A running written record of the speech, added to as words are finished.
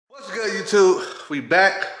What's good, YouTube? We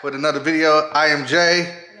back with another video. I am Jay.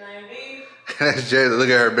 And I am B. And that's Jay. Look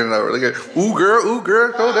at her bending over. Look at, ooh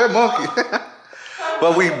girl, throw that monkey.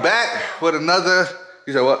 But we back with another.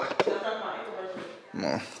 You said what?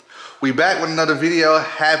 No. We back with another video.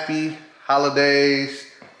 Happy holidays.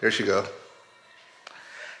 There she go.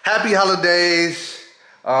 Happy holidays.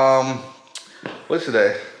 What's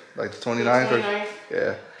today? Like the 29th? 29th.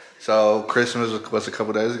 Yeah. So Christmas was a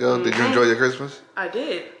couple days ago. Did you enjoy your Christmas? I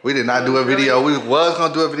did. We did not do a video. We was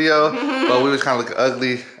gonna do a video, but we was kind of looking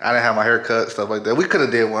ugly. I didn't have my hair cut, stuff like that. We could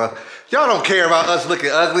have did one. Y'all don't care about us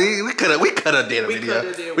looking ugly. We could have did a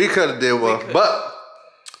video. We could have did one. But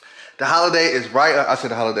the holiday is right. I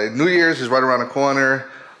said the holiday. New Year's is right around the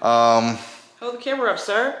corner. Hold the camera up,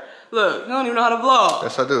 sir. Look, you don't even know how to vlog.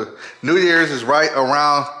 Yes, I do. New Year's is right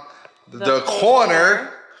around the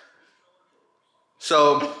corner.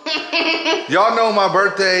 So, y'all know my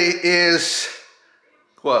birthday is,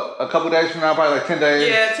 what, a couple days from now? Probably like 10 days?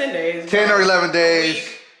 Yeah, 10 days. 10 or 11 days.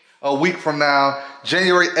 A week from now.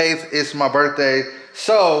 January 8th is my birthday.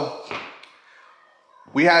 So,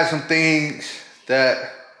 we had some things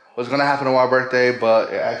that was going to happen on my birthday,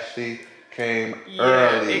 but it actually came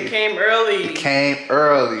early. It came early. It came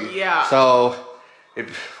early. Yeah. So,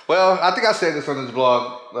 well, I think I said this on this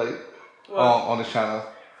vlog, like, on this channel.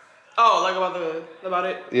 Oh, like about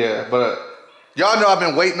it? Yeah, but y'all know I've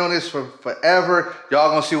been waiting on this for forever. Y'all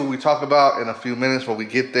gonna see what we talk about in a few minutes when we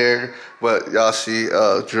get there. But y'all see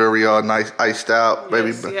jewelry all nice, iced out, baby.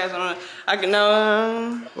 Yes, he has on. I can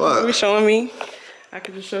what? You showing me? I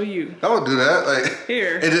can just show you. Don't do that. Like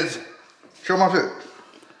here. It is. Show my fit.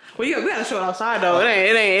 Well, we gotta show it outside though.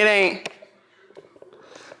 It ain't.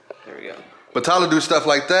 There we go. But Tyler do stuff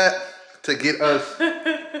like that to get us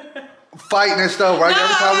fighting and stuff, right? No,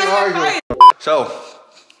 Every time we argue. So,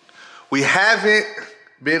 we haven't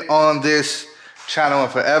been on this channel in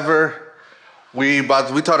forever. We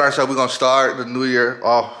told ourselves we're gonna start the new year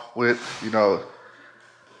off with,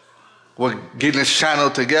 we're getting this channel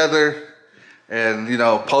together and,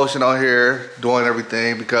 posting on here, doing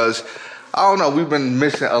everything because, I don't know, we've been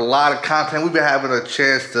missing a lot of content. We've been having a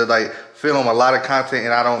chance to like film a lot of content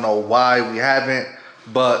and I don't know why we haven't,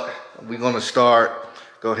 but we're gonna start.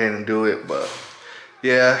 Go ahead and do it. But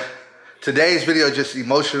yeah, today's video is just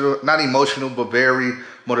emotional, not emotional, but very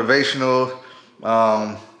motivational.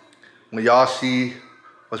 When y'all see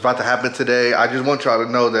what's about to happen today, I just want y'all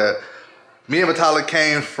to know that me and Vitalik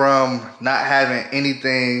came from not having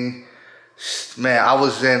anything. Man, I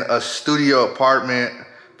was in a studio apartment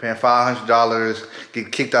paying $500,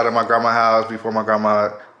 getting kicked out of my grandma's house before my grandma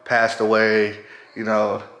passed away.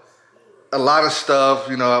 A lot of stuff,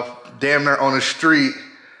 damn near on the street.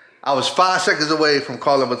 I was 5 seconds away from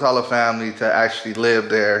calling Vitalik family to actually live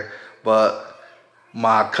there, but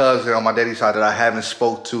my cousin on my daddy's side that I haven't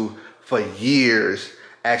spoke to for years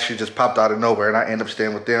actually just popped out of nowhere and I end up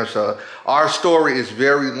staying with them. So our story is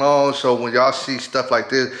very long. So when y'all see stuff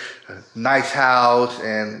like this, nice house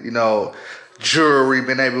and, jewelry,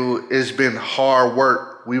 it's been hard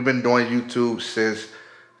work. We've been doing YouTube since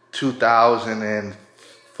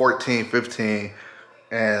 2014, 15,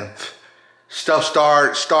 and stuff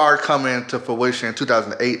started coming to fruition in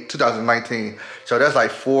 2008, 2019. So that's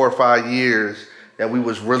like 4 or 5 years that we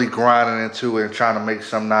was really grinding into it and trying to make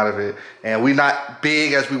something out of it. And we not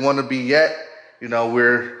big as we want to be yet.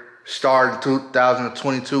 We're starting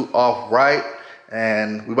 2022 off right.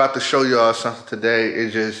 And we about to show y'all something today.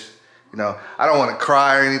 It's just, I don't want to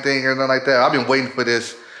cry or anything or nothing like that. I've been waiting for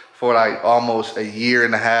this for like almost a year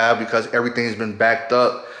and a half because everything's been backed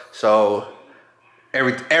up. So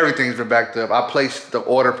everything's been backed up. I placed the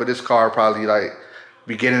order for this car probably like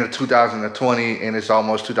beginning of 2020 and it's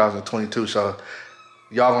almost 2022. So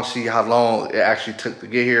y'all gonna see how long it actually took to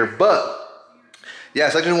get here. But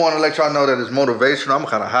yes, I just want to let y'all know that it's motivational. I'm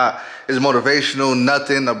kind of hot. It's motivational,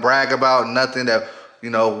 nothing to brag about, nothing that,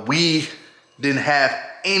 we didn't have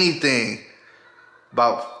anything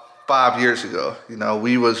about 5 years ago.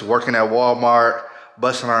 We was working at Walmart,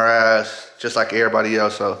 busting our ass just like everybody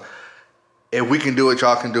else. So if we can do it,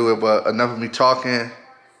 y'all can do it. But enough of me talking.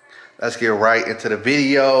 Let's get right into the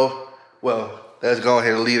video. Well, let's go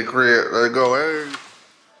ahead and leave the crib. Let's go. Hey.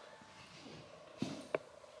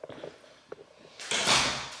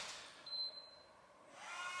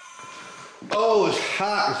 Oh, it's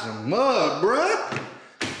hot as a mud, bruh.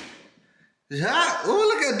 It's hot. Oh,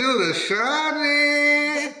 look at dude, it's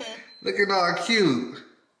shining. Looking all cute.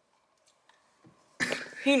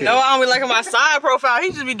 He know I don't be liking my side profile.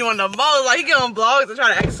 He just be doing the most. Like, he get on vlogs and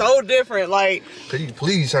trying to act so different. Like, could you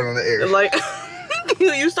please turn on the air? Like,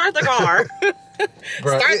 you start the car.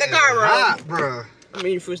 Bruh, start the car, bro. Hot, bro. I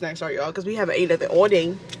mean, fruit snacks, sorry, y'all, because we haven't ate nothing all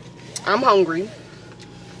day. I'm hungry.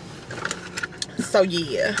 So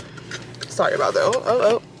yeah. Sorry about that.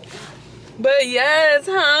 Oh. But yes,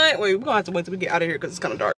 hi. Wait, we're gonna have to wait till we get out of here because it's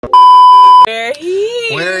kind of dark.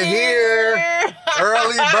 We're here.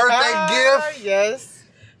 Early birthday gift. Yes.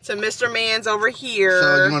 To Mr. Man's over here.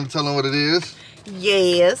 So you want to tell them what it is?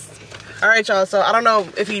 Yes. All right, y'all. So I don't know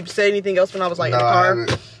if he said anything else when I was like in the car.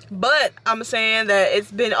 But I'm saying that it's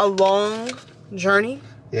been a long journey.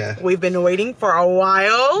 Yeah. We've been waiting for a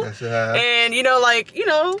while. Yes, it has. And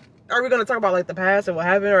are we gonna talk about like the past and what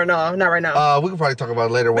happened, or no? Not right now. We can probably talk about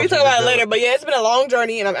it later. We can talk about it later, but yeah, it's been a long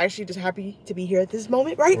journey, and I'm actually just happy to be here at this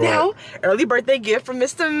moment right now. Early birthday gift from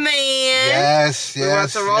Mr. Man. Yes. We want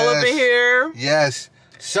to roll up in here. Yes.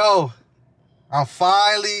 So, I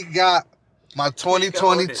finally got my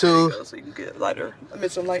 2022. So you can get lighter. I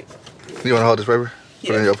missed some light. You want to hold this paper?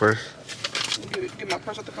 Yeah. Put it in your purse. Get my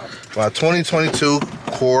purse out the car. My 2022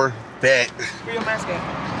 Corvette. Where your mask at?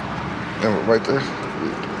 Right there.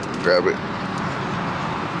 Grab it.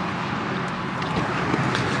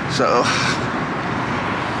 So,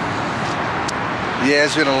 yeah,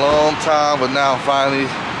 it's been a long time, but now I'm finally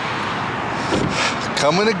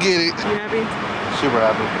coming to get it. You happy? Super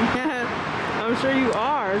happy. Yeah, I'm sure you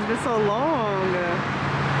are. It's been so long.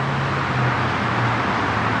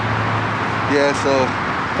 Yeah, so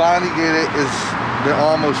finally get it. It's been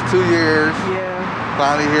almost 2 years. Yeah.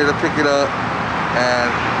 Finally here to pick it up,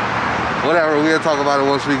 and whatever, we'll talk about it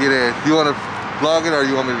once we get in. You want to vlog it or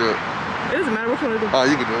you want me to do it? It doesn't matter which one to do. Oh,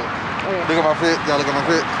 you can do it. Okay. Look at my fit. Y'all look at my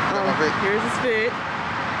fit. Look at my fit. Here's his fit.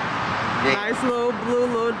 Yeah. Nice little blue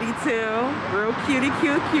little detail. Real cutie,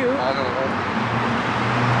 cute. I know, right?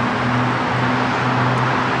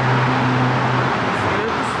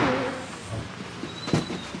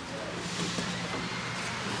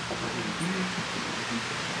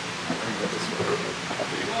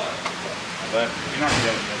 But you're not gonna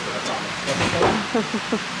get it, so that's all.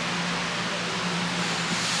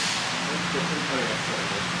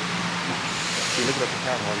 You look at the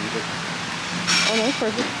camera while you look. Oh, no, that's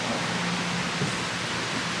perfect.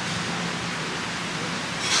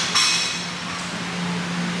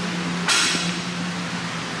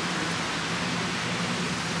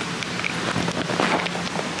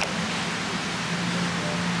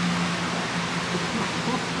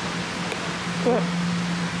 What?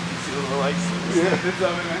 See the little lights? Yeah.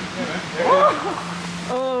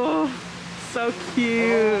 Oh, so cute.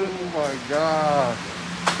 Oh my god.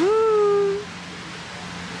 Woo.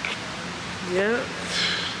 Yep.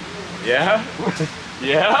 Yeah?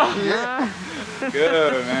 Yeah? Yeah.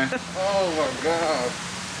 Good, man. Oh my god.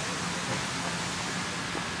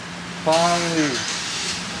 Finally.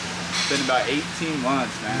 It's been about 18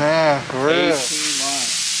 months, man. Man, for real. 18 months.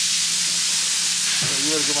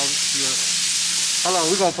 You gotta get my. Hold on,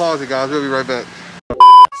 we're gonna pause it, guys. We'll be right back.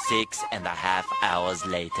 6.5 hours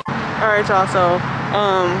later. Alright, y'all, so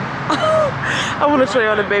I want to show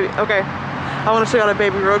y'all the baby. Okay, I want to show y'all the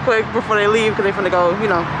baby real quick before they leave, because they're finna go, to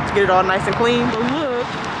get it all nice and clean. But look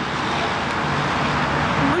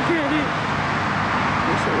at it. Let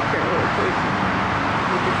me show the camera real quick.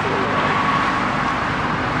 Look at it.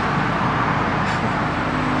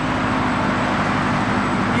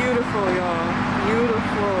 Beautiful, y'all.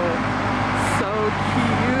 Beautiful. So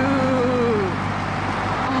cute.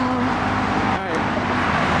 Alright.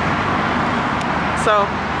 So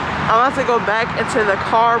I'm about to go back into the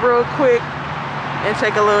car real quick and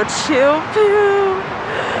take a little chill pill.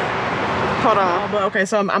 Hold on. But okay,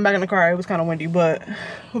 so I'm back in the car. It was kind of windy, but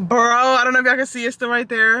bro, I don't know if y'all can see it still right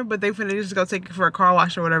there, but they finna just go take it for a car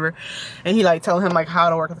wash or whatever. And he like telling him like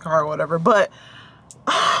how to work the car or whatever. But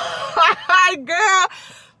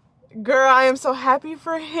girl, I am so happy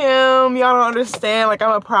for him. Y'all don't understand. Like,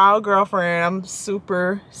 I'm a proud girlfriend. I'm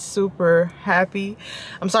super, super happy.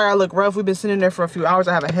 I'm sorry I look rough. We've been sitting there for a few hours.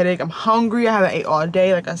 I have a headache. I'm hungry. I haven't ate all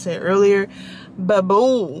day, like I said earlier. But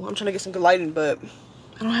boo, I'm trying to get some good lighting, but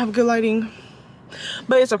I don't have good lighting.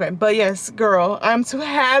 But it's okay. But yes, girl, I'm too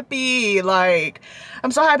happy. Like,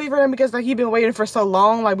 I'm so happy for him because like he's been waiting for so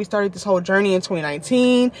long. Like, we started this whole journey in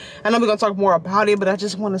 2019. I know we're gonna talk more about it, but I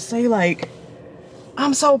just want to say, like,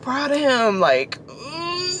 I'm so proud of him. Like,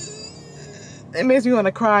 it makes me want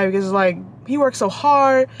to cry because like he works so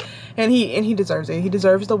hard and he deserves it. He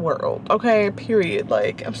deserves the world. Okay, period.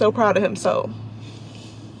 Like, I'm so proud of him. So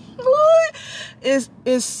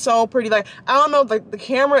it's so pretty. Like, I don't know, like the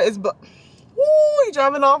camera is, but he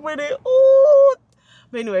driving off with it. Ooh.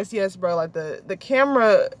 But anyways, yes, bro. Like the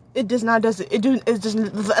camera, it does not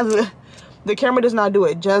the camera does not do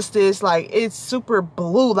it justice. Like, it's super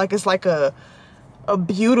blue. Like, it's like a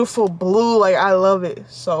beautiful blue. Like, I love it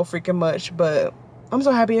so freaking much. But I'm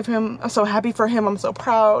so happy of him. I'm so happy for him. I'm so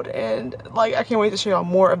proud, and like I can't wait to show y'all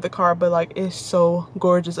more of the car. But like it's so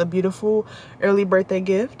gorgeous, a beautiful early birthday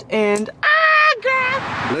gift. And girl,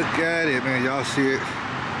 look at it, man. Y'all see it?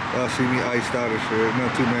 Y'all see me iced out and shit.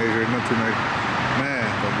 Not too major, not too major, man.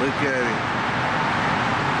 But look at it.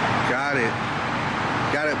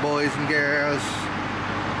 Got it, boys and girls.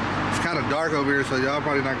 It's kind of dark over here, so y'all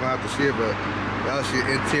probably not gonna have to see it, but y'all see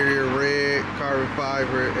interior red, carbon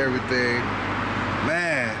fiber, everything.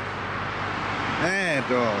 Man,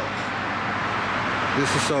 dog.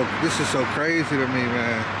 This is so crazy to me,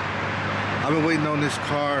 man. I've been waiting on this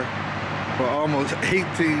car for almost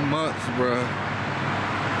 18 months, bruh.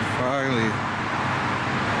 Finally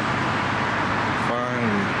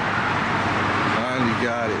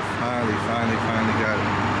got it. Finally got it.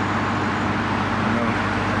 You know,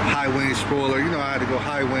 high wing spoiler. You know I had to go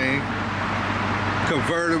high wing.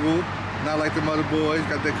 Convertible, not like the other boys.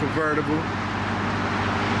 Got that convertible.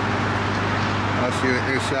 I see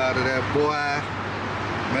the inside of that boy,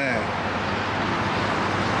 man.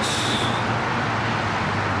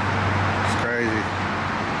 It's crazy.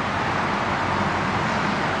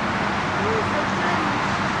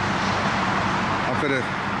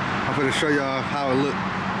 I'm finna show y'all how it look.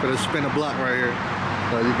 Finna spin a block right here.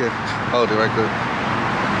 So you can hold it right there.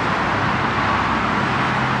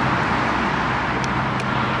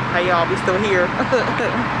 Hey y'all, we still here.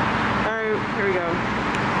 Alright, here we go.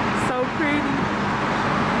 So pretty.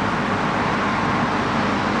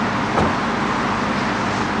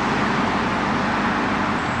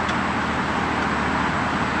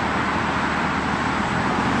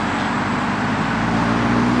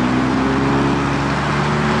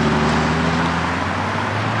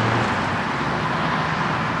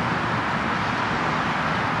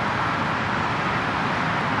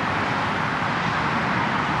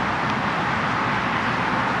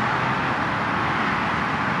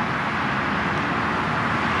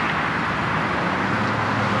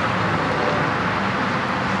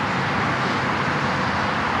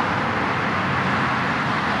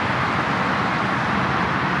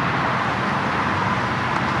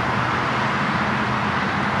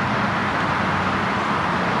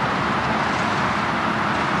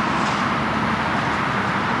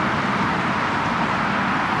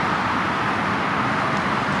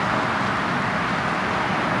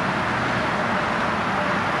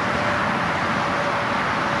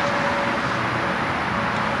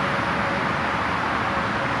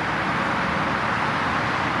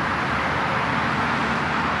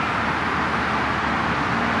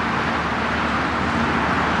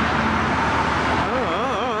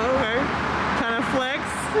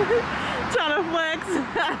 Trying to flex.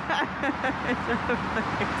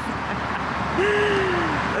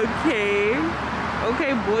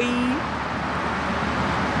 Okay, boy.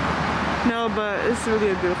 No, but it's really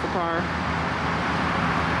a beautiful car.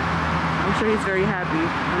 I'm sure he's very happy.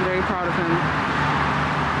 I'm very proud of him.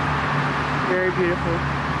 Very beautiful.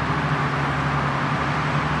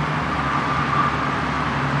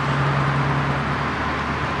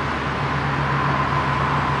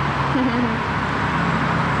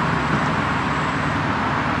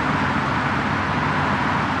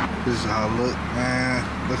 This is how I look, man.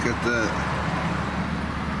 Look at that.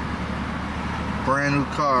 Brand new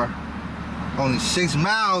car. Only 6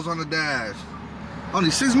 miles on the dash.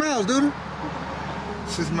 Only 6 miles, dude.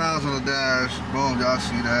 6 miles on the dash. Boom, y'all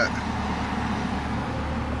see that.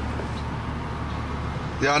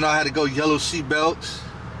 Y'all know I had to go yellow seat belts.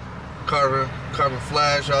 Carbon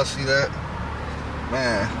flash, y'all see that?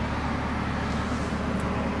 Man.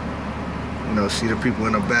 You know, see the people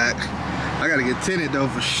in the back. I gotta get tinted though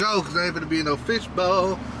for sure, cause I ain't gonna be in no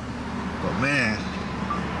fishbowl. But man.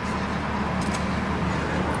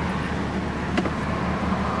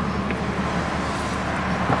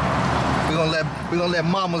 We're gonna let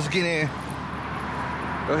mamas get in.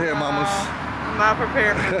 Go ahead, mamas. I'm not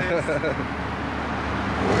prepared for this.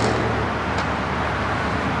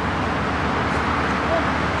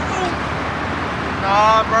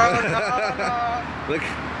 Nah, bro, no. Look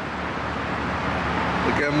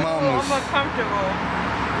at mamas. I'm uncomfortable.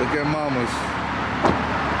 Look at mamas.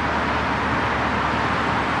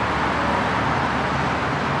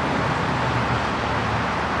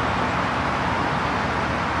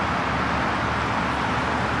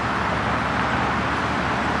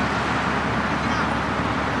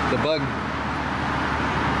 The button.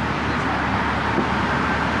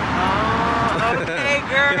 Oh, okay,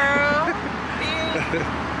 girl.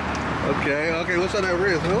 Okay, what's on that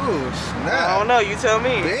wrist? Oh, snap. I don't know, you tell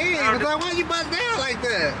me. Dang, why you butt down like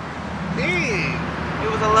that? Dang.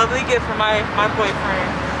 It was a lovely gift from my boyfriend.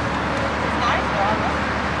 It's nice, though.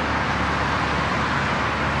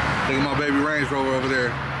 Look at my baby Range Rover over there.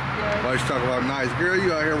 Yes. Always talk about nice. Girl,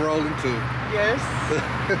 you out here rolling too. Yes.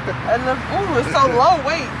 And the, ooh, it's so low,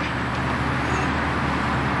 wait.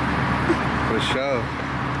 For sure.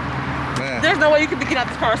 Man. There's no way you could be getting out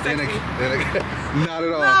this car sexy. Not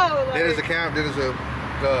at all. No, like, then there's a camp, then there's a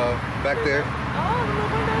back there. Oh, the little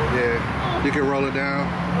window? Yeah. Oh. You can roll it down.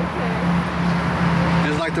 Okay.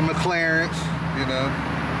 Just like the McLarens, you know.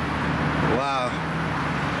 Wow.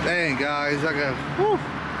 Dang, guys, I got, whew.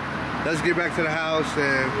 Let's get back to the house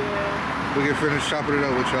and we can finish chopping it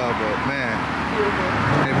up with y'all, but man,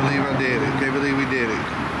 can't believe I did it. Can't believe we did it.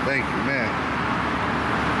 Thank you, man.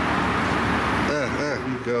 There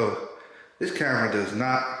you go. This camera does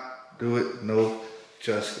not do it no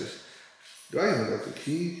justice. Do I even got the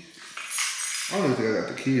keys? I don't even think I got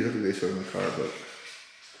the keys. I think they still in the car, but.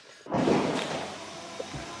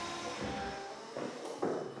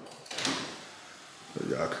 So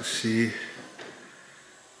y'all can see.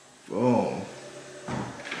 Boom.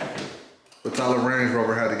 But Tyler Range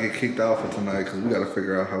Rover had to get kicked out for tonight because we got to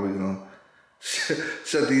figure out how we gonna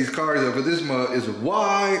set these cars up. But this mug is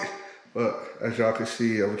wide. But as y'all can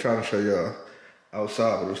see, I'm trying to show y'all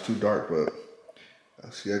outside, but it was too dark. But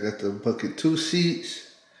see, I got the bucket 2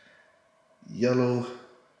 seats, yellow,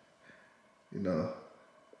 you know,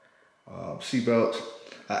 seat belts.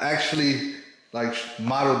 I actually like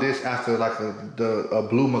modeled this after like a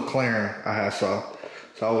blue McLaren I had saw.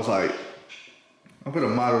 So I was like, I'm gonna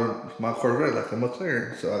model my Corvette like a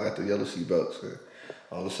McLaren. So I got the yellow seat belts and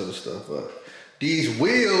all this other stuff. But these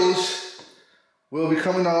wheels will be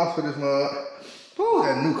coming off of this mug. Ooh,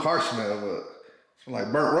 that new car smell, but it's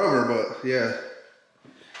like burnt rubber, but yeah.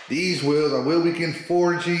 These wheels, I will be getting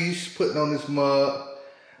 4Gs putting on this mug.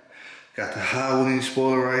 Got the high wing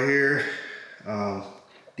spoiler right here.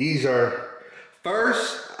 These are,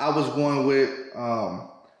 first I was going with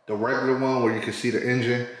the regular one where you can see the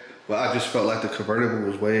engine, but I just felt like the convertible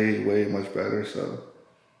was way, way much better. So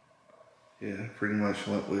yeah, pretty much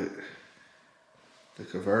went with the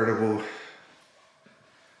convertible.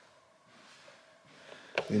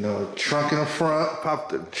 You know, trunk in the front, pop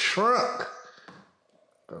the trunk.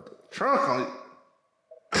 Got the trunk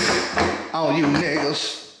on you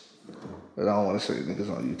niggas. But I don't want to say niggas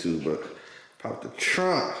on YouTube, but pop the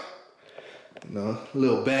trunk. You know, a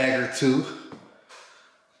little bag or two.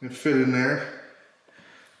 Can fit in there.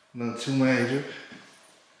 Nothing too major.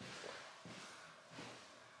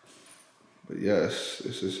 But yes,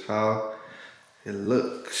 this is how it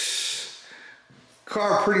looks.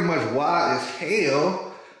 Car pretty much wide as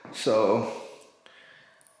hell. So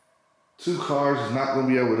 2 cars is not gonna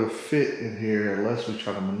be able to fit in here unless we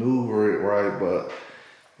try to maneuver it right, but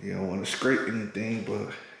you don't want to scrape anything,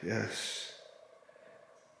 but yes.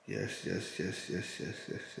 Yes.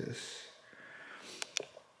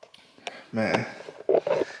 Man.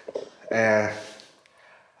 And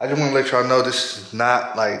I just want to let y'all know this is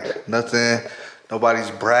not like nothing. Nobody's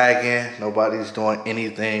bragging. Nobody's doing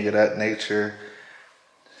anything of that nature.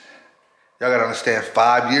 Y'all gotta understand,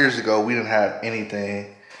 5 years ago, we didn't have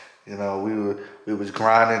anything. You know, we was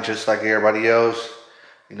grinding just like everybody else.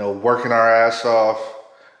 You know, working our ass off,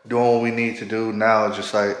 doing what we need to do. Now it's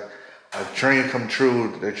just like a dream come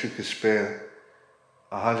true that you could spend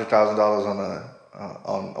 $100,000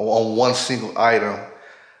 on one single item.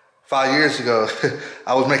 5 years ago,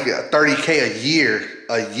 I was making $30K a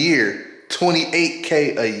year,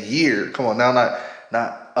 28K a year. Come on, now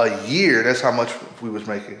not a year. That's how much we was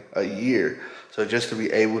making a year. So just to be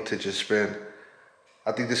able to just spend,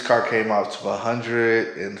 I think this car came out to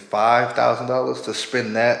 $105,000 to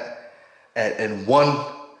spend that in one,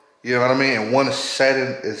 you know what I mean? In one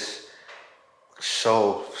setting is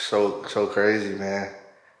so crazy, man.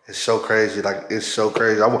 It's so crazy. Like, it's so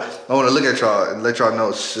crazy. I want to look at y'all and let y'all know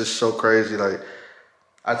it's just so crazy. Like,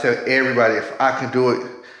 I tell everybody, if I can do it,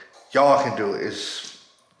 y'all can do it.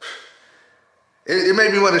 It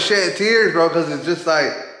made me want to shed tears, bro, because it's just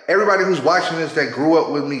like, everybody who's watching this that grew up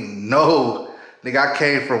with me know, nigga, I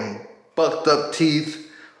came from fucked up teeth,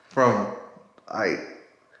 from like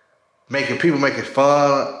making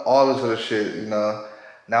fun, all this other shit, you know.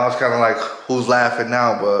 Now it's kind of like, who's laughing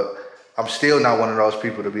now? But I'm still not one of those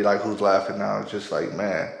people to be like, who's laughing now? It's just like,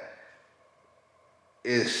 man,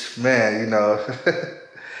 you know,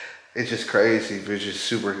 it's just crazy. It's just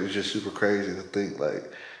super crazy to think,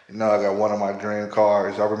 like, you know, I got one of my dream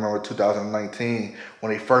cars. I remember 2019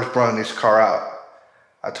 when they first brought this car out.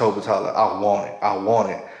 I told Batala, I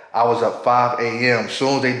want it. I was up 5 a.m. As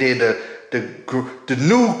soon as they did the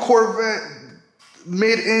new Corvette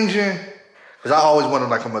mid-engine, because I always wanted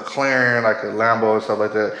like a McLaren, like a Lambo and stuff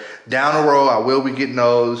like that. Down the road, I will be getting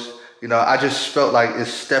those. You know, I just felt like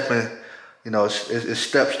it's stepping you know, it's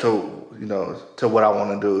steps to, you know, to what I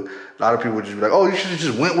want to do. A lot of people just be like, oh, you should have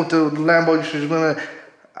just went with the Lambo. You should have went.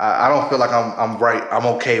 I don't feel like I'm right. I'm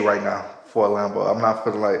okay right now for a Lambo. I'm not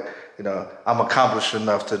feeling like, you know, I'm accomplished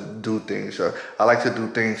enough to do things. So I like to do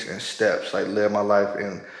things in steps, like live my life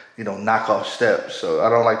in, you know, knock off steps. So I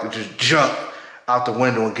don't like to just jump out the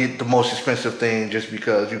window and get the most expensive thing just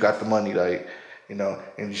because you got the money. Like, you know,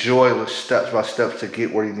 enjoy the steps by steps to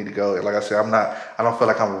get where you need to go. And like I said, I don't feel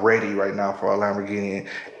like I'm ready right now for a Lamborghini.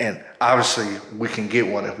 And obviously we can get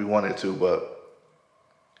one if we wanted to, but,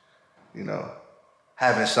 you know,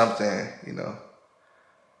 having something, you know,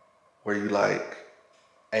 where you like,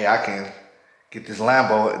 hey, I can get this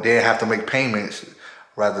Lambo, then have to make payments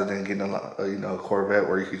rather than getting a you know, a Corvette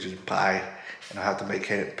where you could just buy and not have to make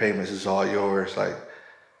payments. It's all yours. Like,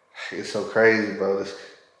 it's so crazy, bro. It's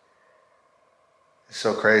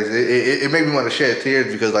so crazy. It made me want to shed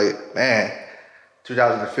tears because, like, man,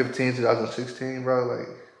 2015, 2016, bro, like,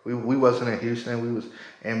 we wasn't in Houston. We was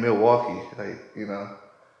in Milwaukee, like, you know,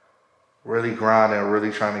 really grinding,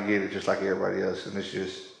 really trying to get it just like everybody else. And it's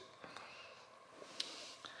just,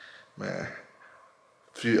 man,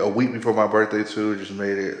 a week before my birthday too, just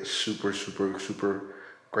made it super, super, super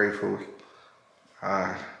grateful.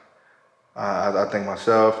 I thank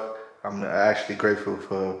myself. I'm actually grateful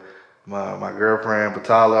for my girlfriend,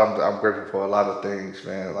 Batala. I'm grateful for a lot of things,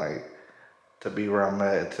 man. Like, to be where I'm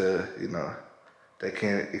at, to, you know, they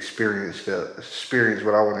can experience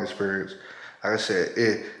what I want to experience. Like I said,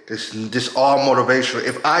 this all motivational.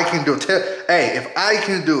 If I can do it, hey, if I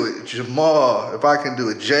can do it, Jamal, if I can do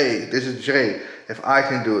it, Jay, this is Jay. If I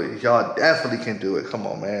can do it, y'all definitely can do it. Come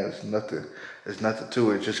on, man. There's nothing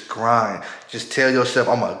to it. Just grind. Just tell yourself,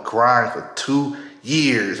 I'm gonna grind for 2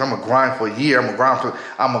 years. I'm gonna grind for a year. I'm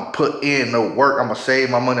gonna put in the work. I'm gonna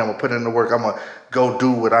save my money. I'm gonna put in the work. I'm gonna go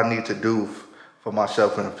do what I need to do for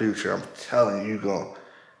myself in the future. I'm telling you,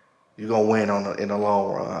 you're gonna win in the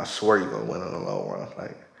long run. I swear you're gonna win in the long run.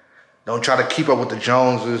 Like, don't try to keep up with the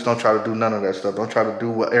Joneses. Don't try to do none of that stuff. Don't try to do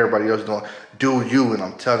what everybody else is doing. Do you, and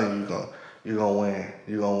I'm telling you, you're gonna win.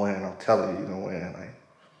 You're gonna win. I'm telling you, you're gonna win. Like,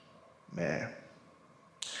 man.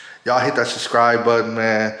 Y'all hit that subscribe button,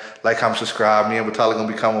 man. Like, comment, subscribe. Me and Batala gonna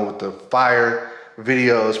be coming with the fire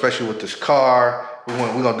video, especially with this car. We're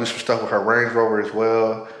gonna do some stuff with her Range Rover as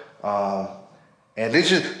well. And this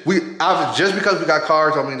just because we got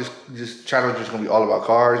cars, I mean, this channel is just gonna be all about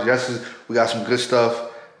cars. Yes, we got some good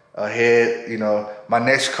stuff ahead. You know, my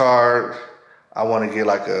next car, I want to get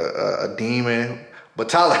like a Demon.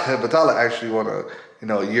 Batala actually want a, you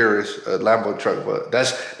know, a Urus, a Lambo truck, but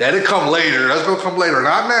that'll come later. That's gonna come later,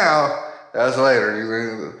 not now. That's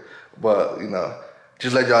later. But, you know,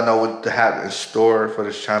 just let y'all know what to have in store for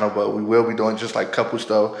this channel. But we will be doing just like couple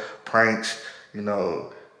stuff, pranks, you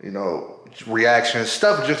know, reactions,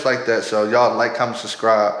 stuff just like that. So y'all like, comment,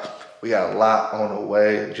 subscribe. We got a lot on the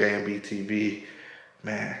way. J&B TV,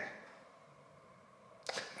 man.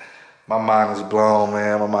 My mind is blown,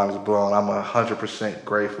 man. My mind is blown. I'm 100%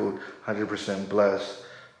 grateful, 100% blessed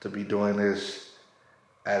to be doing this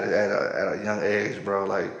at a young age, bro.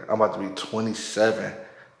 Like, I'm about to be 27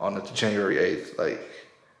 on the January 8th. Like,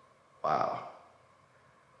 wow.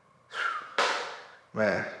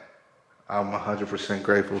 Man, I'm 100%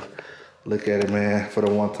 grateful. Look at it, man, for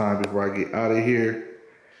the one time before I get out of here.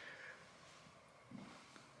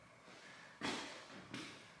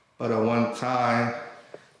 For the one time,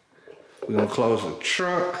 we're gonna close the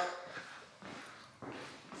truck.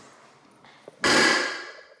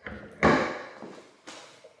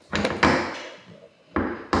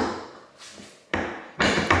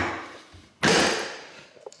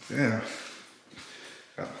 Yeah,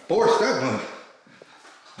 gotta force that one.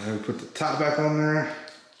 And we put the top back on there.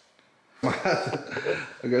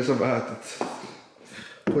 I guess I'm gonna have to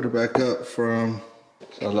put it back up from,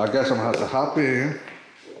 so I guess I'm gonna have to hop in.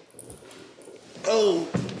 Oh,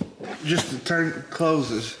 just to turn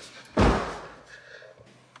closes. I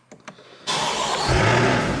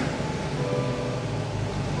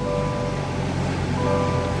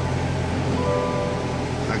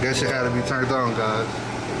guess it had to be turned on, guys.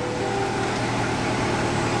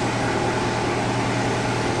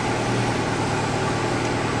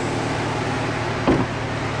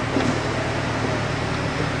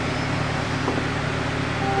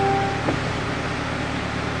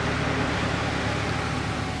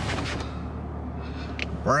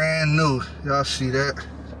 Brand new, y'all see that?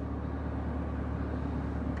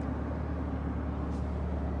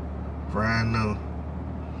 Brand new,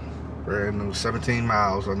 17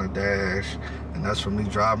 miles on the dash, and that's from me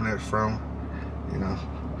driving it from, you know,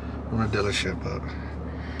 from the dealership. But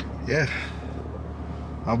yeah,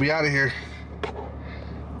 I'll be out of here.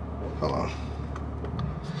 Hold on.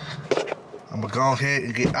 I'm gonna go ahead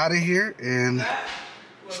and get out of here. And That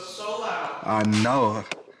was so loud I know. that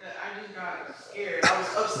I just got scared. I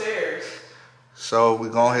was upstairs. So we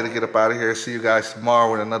go ahead and get up out of here. See you guys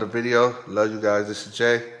tomorrow with another video. Love you guys. This is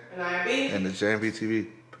Jay. And I am B. And the JMB TV.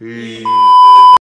 Peace.